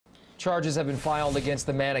Charges have been filed against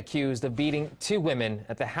the man accused of beating two women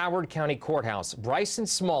at the Howard County Courthouse. Bryson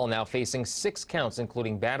Small now facing 6 counts,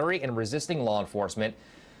 including battery and resisting law enforcement.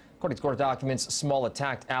 According to court documents, Small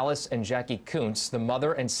attacked Alice and Jackie Kuntz, the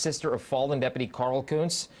mother and sister of fallen Deputy Carl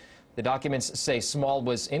Kuntz. The documents say Small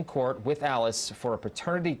was in court with Alice for a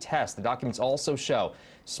paternity test. The documents also show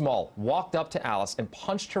Small walked up to Alice and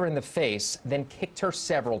punched her in the face, then kicked her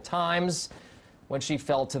several times when she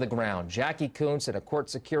fell to the ground. Jackie Kuntz and a court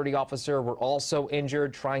security officer were also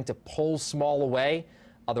injured trying to pull Small away.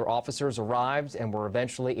 Other officers arrived and were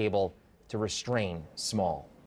eventually able to restrain Small.